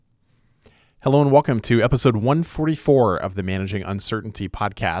Hello and welcome to episode 144 of the Managing Uncertainty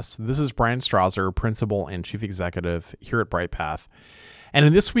podcast. This is Brian Strouser, Principal and Chief Executive here at BrightPath. And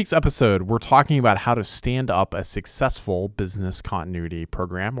in this week's episode, we're talking about how to stand up a successful business continuity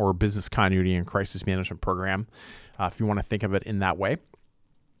program or business continuity and crisis management program, if you want to think of it in that way.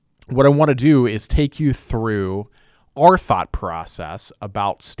 What I want to do is take you through our thought process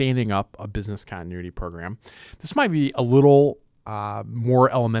about standing up a business continuity program. This might be a little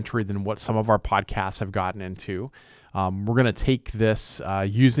more elementary than what some of our podcasts have gotten into. We're going to take this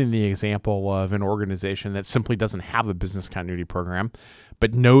using the example of an organization that simply doesn't have a business continuity program,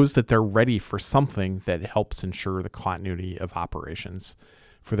 but knows that they're ready for something that helps ensure the continuity of operations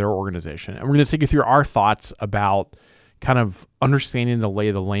for their organization. And we're going to take you through our thoughts about kind of understanding the lay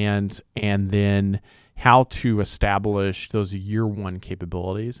of the land and then how to establish those year one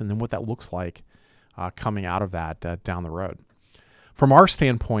capabilities and then what that looks like coming out of that down the road. From our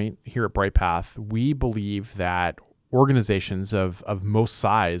standpoint here at BrightPath, we believe that organizations of most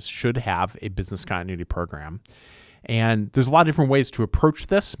size should have a business continuity program. And there's a lot of different ways to approach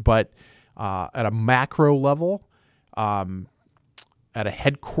this, but at a macro level, from a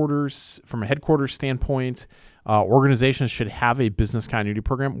headquarters standpoint, organizations should have a business continuity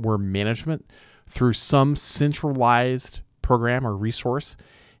program where management, through some centralized program or resource,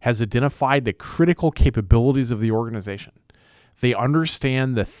 has identified the critical capabilities of the organization. They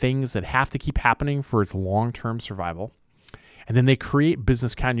understand the things that have to keep happening for its long-term survival. And then they create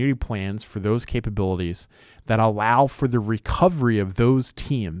business continuity plans for those capabilities that allow for the recovery of those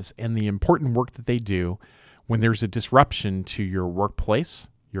teams and the important work that they do when there's a disruption to your workplace,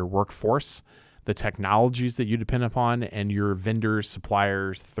 your workforce, the technologies that you depend upon, and your vendors,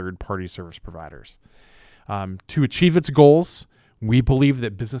 suppliers, third-party service providers. To achieve its goals, we believe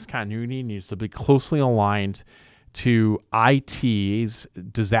that business continuity needs to be closely aligned to IT's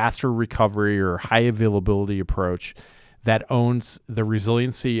disaster recovery or high availability approach that owns the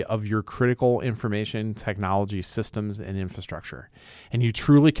resiliency of your critical information technology systems and infrastructure. And you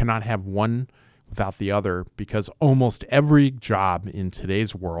truly cannot have one without the other because almost every job in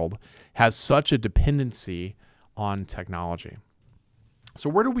today's world has such a dependency on technology. So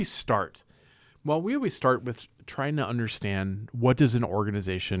where do we start? Well, we always start with trying to understand what does an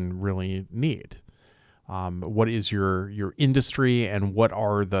organization really need? What is your industry and what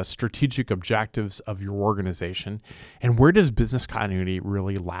are the strategic objectives of your organization? And where does business continuity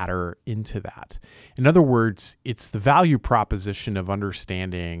really ladder into that? In other words, it's the value proposition of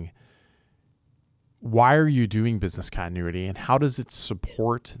understanding why are you doing business continuity and how does it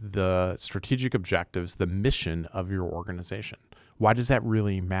support the strategic objectives, the mission of your organization? Why does that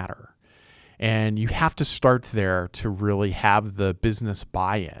really matter? And you have to start there to really have the business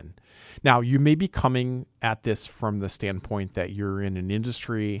buy-in. Now, you may be coming at this from the standpoint that you're in an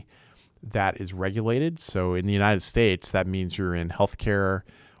industry that is regulated. So in the United States, that means you're in healthcare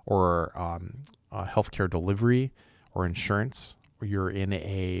or healthcare delivery or insurance, or you're in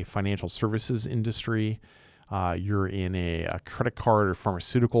a financial services industry, you're in a credit card or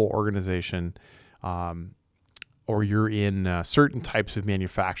pharmaceutical organization, or you're in certain types of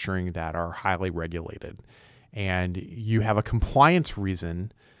manufacturing that are highly regulated. And you have a compliance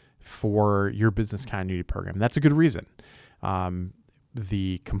reason for your business continuity program. That's a good reason.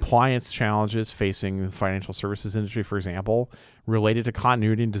 The compliance challenges facing the financial services industry, for example, related to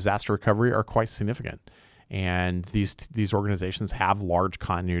continuity and disaster recovery are quite significant. And these organizations have large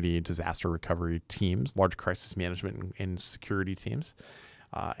continuity and disaster recovery teams, large crisis management and security teams.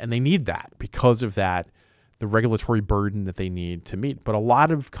 And they need that because of that, the regulatory burden that they need to meet. But a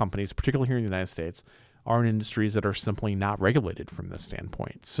lot of companies, particularly here in the United States, are in industries that are simply not regulated from this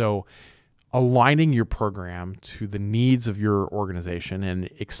standpoint. So aligning your program to the needs of your organization and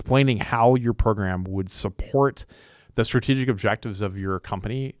explaining how your program would support the strategic objectives of your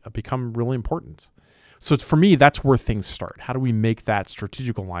company become really important. So for me, that's where things start. How do we make that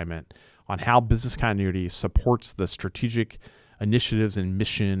strategic alignment on how business continuity supports the strategic initiatives and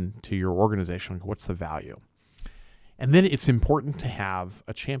mission to your organization? What's the value? And then it's important to have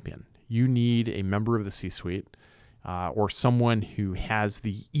a champion. You need a member of the C-suite or someone who has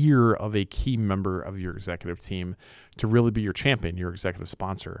the ear of a key member of your executive team to really be your champion, your executive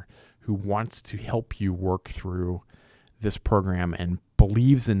sponsor, who wants to help you work through this program and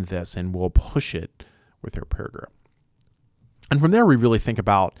believes in this and will push it with their program. And from there, we really think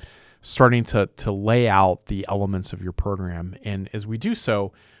about starting to lay out the elements of your program. And as we do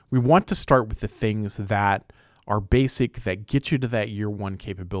so, we want to start with the things that are basic, that get you to that year one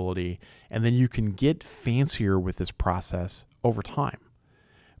capability, and then you can get fancier with this process over time.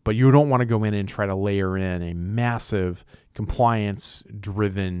 But you don't want to go in and try to layer in a massive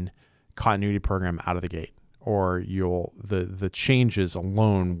compliance-driven continuity program out of the gate, or the changes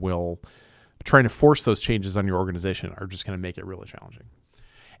alone will, trying to force those changes on your organization are just going to make it really challenging.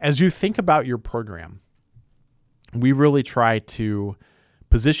 As you think about your program, we really try to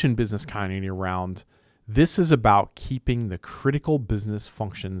position business continuity around, this is about keeping the critical business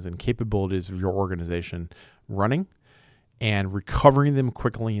functions and capabilities of your organization running and recovering them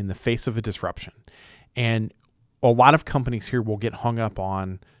quickly in the face of a disruption. And a lot of companies here will get hung up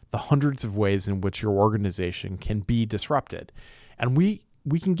on the hundreds of ways in which your organization can be disrupted. And we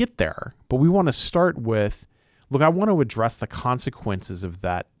can get there, but we want to start with, look, I want to address the consequences of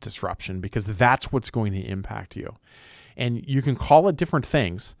that disruption because that's what's going to impact you. And you can call it different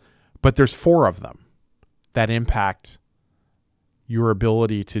things, but there's 4 of them that impact your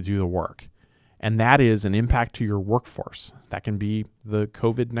ability to do the work. And that is an impact to your workforce. That can be the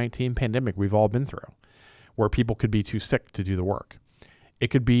COVID-19 pandemic we've all been through, where people could be too sick to do the work. It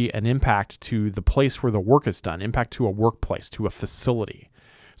could be an impact to the place where the work is done, impact to a workplace, to a facility.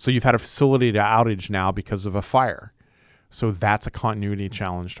 So you've had a facility to outage now because of a fire. So that's a continuity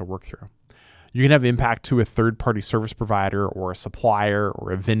challenge to work through. You can have impact to a third-party service provider or a supplier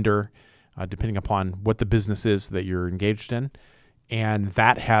or a vendor, depending upon what the business is that you're engaged in. And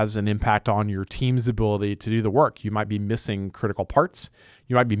that has an impact on your team's ability to do the work. You might be missing critical parts.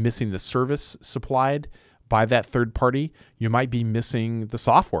 You might be missing the service supplied by that third party. You might be missing the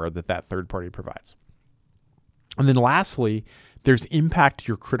software that third party provides. And then lastly, there's impact to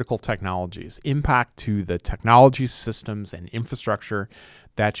your critical technologies, impact to the technology systems and infrastructure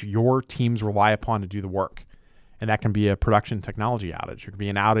that your teams rely upon to do the work. And that can be a production technology outage. It could be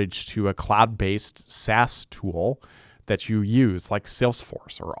an outage to a cloud-based SaaS tool that you use, like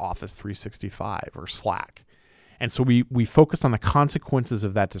Salesforce or Office 365 or Slack. And so we focus on the consequences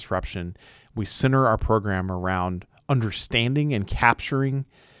of that disruption. We center our program around understanding and capturing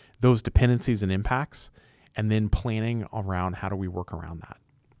those dependencies and impacts, and then planning around how do we work around that.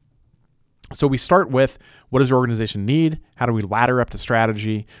 So we start with, what does your organization need? How do we ladder up the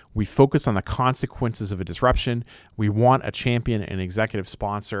strategy? We focus on the consequences of a disruption. We want a champion and executive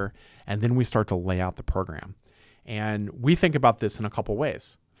sponsor, and then we start to lay out the program. And we think about this in a couple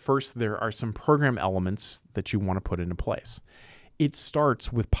ways. First, there are some program elements that you want to put into place. It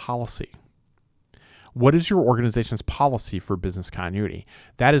starts with policy. What is your organization's policy for business continuity?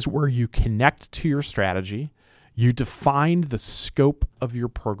 That is where you connect to your strategy, you define the scope of your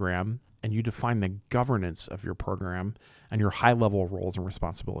program, and you define the governance of your program and your high-level roles and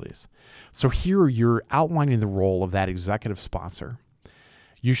responsibilities. So here you're outlining the role of that executive sponsor.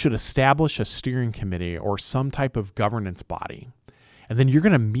 You should establish a steering committee or some type of governance body. And then you're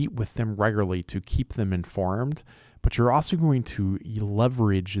going to meet with them regularly to keep them informed, but you're also going to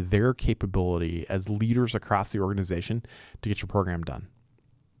leverage their capability as leaders across the organization to get your program done.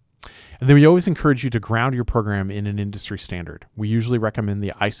 And then we always encourage you to ground your program in an industry standard. We usually recommend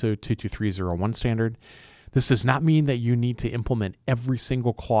the ISO 22301 standard. This does not mean that you need to implement every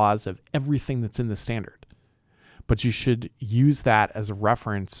single clause of everything that's in the standard, but you should use that as a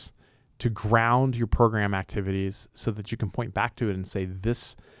reference to ground your program activities so that you can point back to it and say,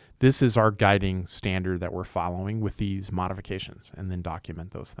 this is our guiding standard that we're following with these modifications, and then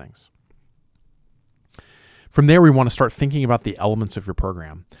document those things. From there, we want to start thinking about the elements of your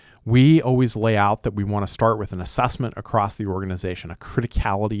program. We always lay out that we want to start with an assessment across the organization, a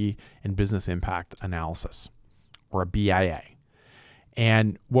criticality and business impact analysis, or a BIA.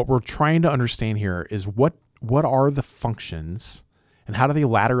 And what we're trying to understand here is what are the functions and how do they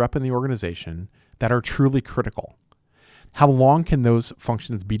ladder up in the organization that are truly critical? How long can those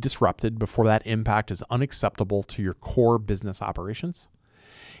functions be disrupted before that impact is unacceptable to your core business operations?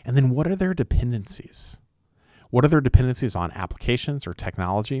 And then what are their dependencies? What are their dependencies on applications or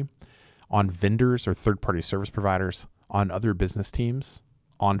technology, on vendors or third-party service providers, on other business teams,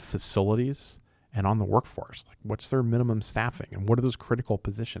 on facilities, and on the workforce? Like, what's their minimum staffing, and what are those critical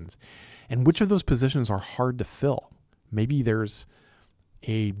positions? And which of those positions are hard to fill? Maybe there's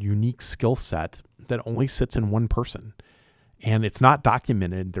a unique skill set that only sits in one person, and it's not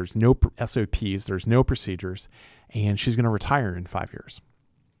documented. There's no SOPs, there's no procedures, and she's going to retire in 5 years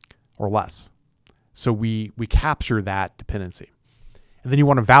or less. So we capture that dependency. And then you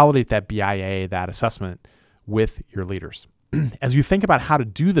want to validate that BIA, that assessment, with your leaders. As you think about how to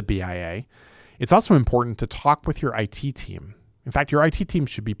do the BIA, it's also important to talk with your IT team. In fact, your IT team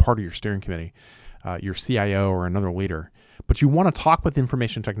should be part of your steering committee, your CIO or another leader. But you want to talk with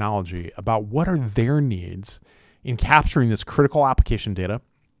information technology about what are their needs in capturing this critical application data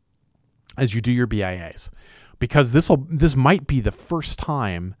as you do your BIAs. Because this might be the first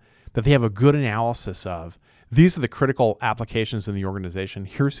time that they have a good analysis of, These are the critical applications in the organization.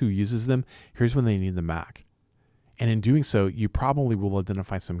 Here's who uses them. Here's when they need them back. And in doing so, you probably will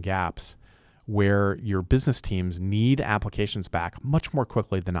identify some gaps where your business teams need applications back much more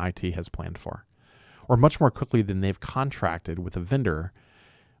quickly than IT has planned for, or much more quickly than they've contracted with a vendor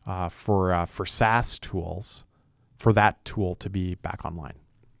for SaaS tools for that tool to be back online.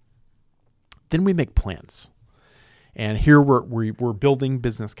 Then we make plans. And here we're building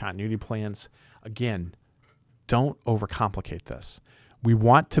business continuity plans. Again, don't overcomplicate this. We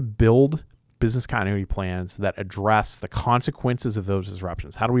want to build business continuity plans that address the consequences of those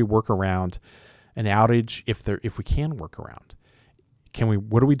disruptions. How do we work around an outage if we can work around?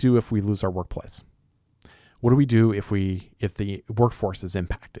 What do we do if we lose our workplace? What do we do if the workforce is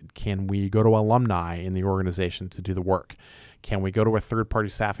impacted? Can we go to alumni in the organization to do the work? Can we go to a third-party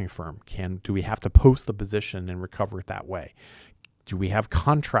staffing firm? Do we have to post the position and recover it that way? Do we have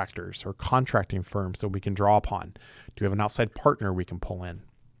contractors or contracting firms that we can draw upon? Do we have an outside partner we can pull in?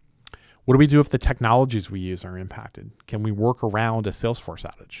 What do we do if the technologies we use are impacted? Can we work around a Salesforce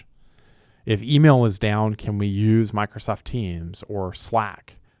outage? If email is down, can we use Microsoft Teams or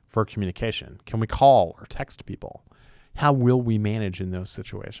Slack for communication? Can we call or text people? How will we manage in those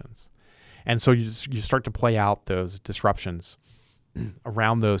situations? And so you start to play out those disruptions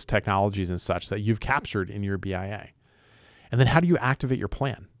around those technologies and such that you've captured in your BIA. And then how do you activate your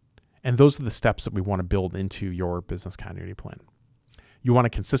plan? And those are the steps that we want to build into your business continuity plan. You want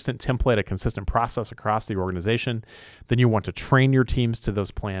a consistent template, a consistent process across the organization. Then you want to train your teams to those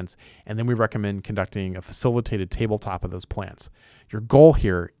plans. And then we recommend conducting a facilitated tabletop of those plans. Your goal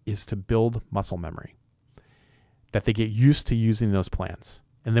here is to build muscle memory, that they get used to using those plans.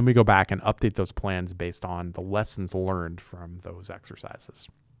 And then we go back and update those plans based on the lessons learned from those exercises.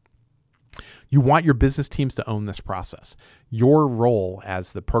 You want your business teams to own this process. Your role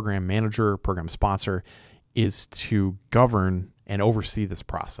as the program manager, program sponsor, is to govern and oversee this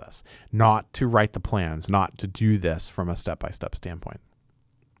process, not to write the plans, not to do this from a step-by-step standpoint.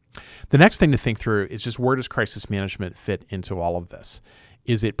 The next thing to think through is just, where does crisis management fit into all of this?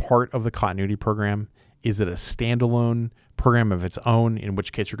 Is it part of the continuity program? Is it a standalone program of its own, in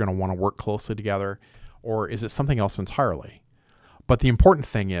which case you're going to want to work closely together? Or is it something else entirely? But the important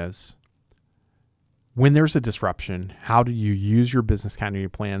thing is, when there's a disruption, how do you use your business continuity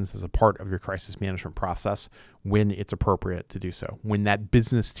plans as a part of your crisis management process when it's appropriate to do so? When that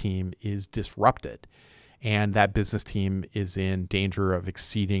business team is disrupted and that business team is in danger of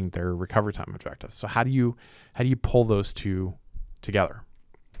exceeding their recovery time objectives. So how do you pull those two together?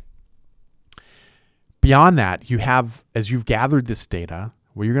 Beyond that, as you've gathered this data,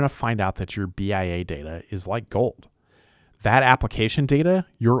 well, you're going to find out that your BIA data is like gold. That application data,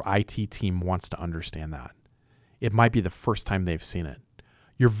 your IT team wants to understand that. It might be the first time they've seen it.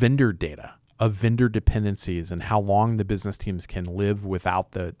 Your vendor data of vendor dependencies and how long the business teams can live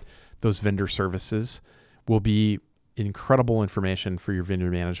without those vendor services will be incredible information for your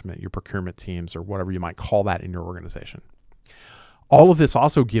vendor management, your procurement teams, or whatever you might call that in your organization. All of this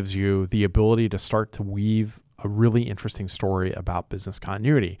also gives you the ability to start to weave a really interesting story about business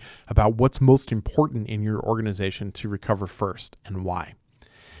continuity, about what's most important in your organization to recover first and why.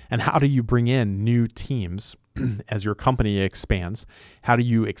 And how do you bring in new teams as your company expands? How do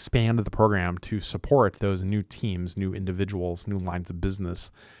you expand the program to support those new teams, new individuals, new lines of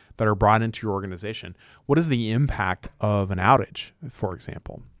business that are brought into your organization? What is the impact of an outage, for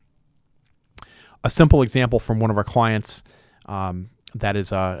example? A simple example from one of our clients, that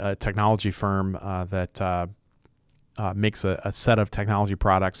is a technology firm that makes a set of technology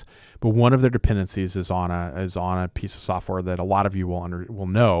products, but one of their dependencies is on a piece of software that a lot of you will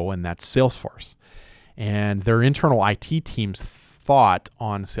know, and that's Salesforce. And their internal IT team's thought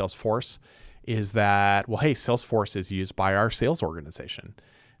on Salesforce is that, well, hey, Salesforce is used by our sales organization.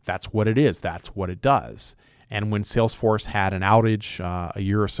 That's what it is. That's what it does. And when Salesforce had an outage a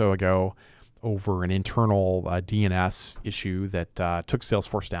year or so ago over an internal DNS issue that took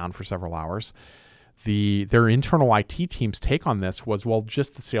Salesforce down for several hours, their internal IT team's take on this was, well,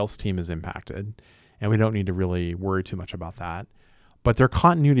 just the sales team is impacted, and we don't need to really worry too much about that. But their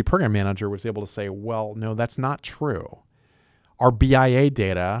continuity program manager was able to say, well, no, that's not true. Our BIA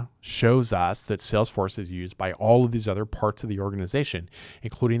data shows us that Salesforce is used by all of these other parts of the organization,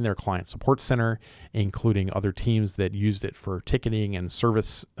 including their client support center, including other teams that used it for ticketing and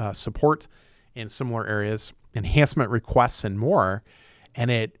service support in similar areas, enhancement requests, and more. And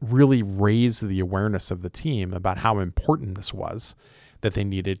it really raised the awareness of the team about how important this was, that they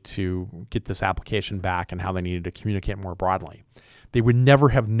needed to get this application back and how they needed to communicate more broadly. They would never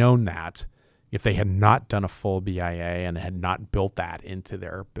have known that if they had not done a full BIA and had not built that into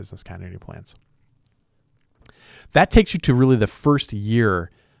their business continuity plans. That takes you to really the first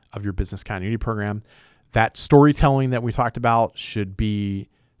year of your business continuity program. That storytelling that we talked about should be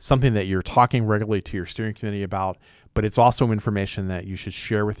something that you're talking regularly to your steering committee about, but it's also information that you should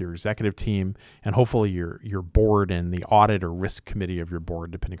share with your executive team and hopefully your board and the audit or risk committee of your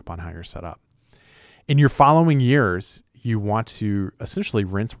board, depending upon how you're set up. In your following years, you want to essentially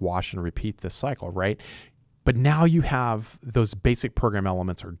rinse, wash, and repeat this cycle, right? But now you have those basic program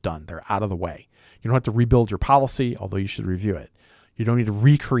elements are done. They're out of the way. You don't have to rebuild your policy, although you should review it. You don't need to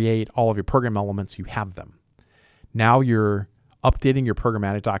recreate all of your program elements. You have them. Now you're updating your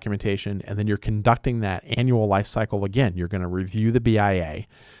programmatic documentation, and then you're conducting that annual life cycle again. You're going to review the BIA.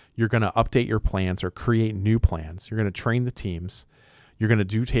 You're going to update your plans or create new plans. You're going to train the teams. You're going to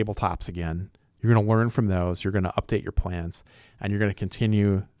do tabletops again. You're going to learn from those. You're going to update your plans, and you're going to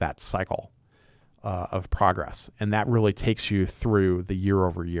continue that cycle of progress. And that really takes you through the year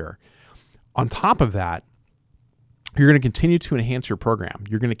over year. On top of that, you're going to continue to enhance your program.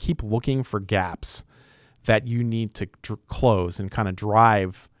 You're going to keep looking for gaps that you need to close and kind of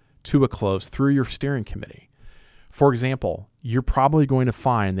drive to a close through your steering committee. For example, you're probably going to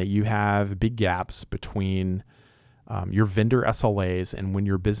find that you have big gaps between your vendor SLAs and when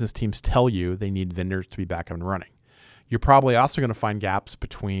your business teams tell you they need vendors to be back up and running. You're probably also going to find gaps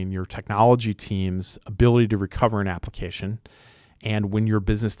between your technology team's ability to recover an application and when your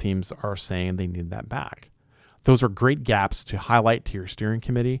business teams are saying they need that back. Those are great gaps to highlight to your steering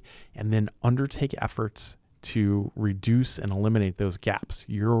committee and then undertake efforts to reduce and eliminate those gaps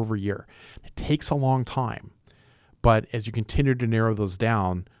year over year. It takes a long time, but as you continue to narrow those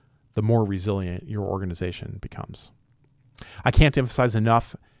down, the more resilient your organization becomes. I can't emphasize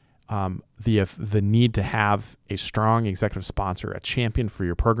enough the need to have a strong executive sponsor, a champion for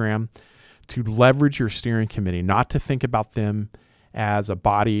your program, to leverage your steering committee, not to think about them as a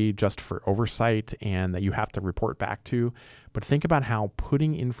body just for oversight and that you have to report back to, but think about how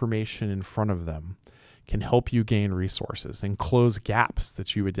putting information in front of them can help you gain resources and close gaps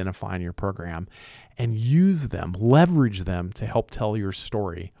that you identify in your program and use them, leverage them to help tell your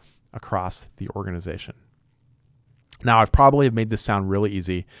story across the organization. Now, I've probably made this sound really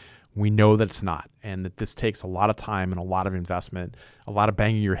easy. We know that it's not, and that this takes a lot of time and a lot of investment, a lot of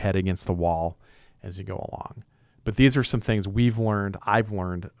banging your head against the wall as you go along. But these are some things I've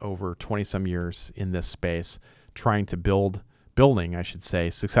learned over 20 some years in this space, trying to building,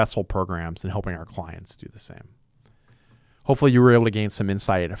 successful programs and helping our clients do the same. Hopefully you were able to gain some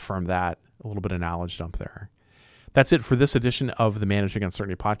insight from that, a little bit of knowledge dump there. That's it for this edition of the Managing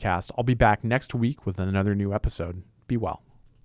Uncertainty podcast. I'll be back next week with another new episode. Be well.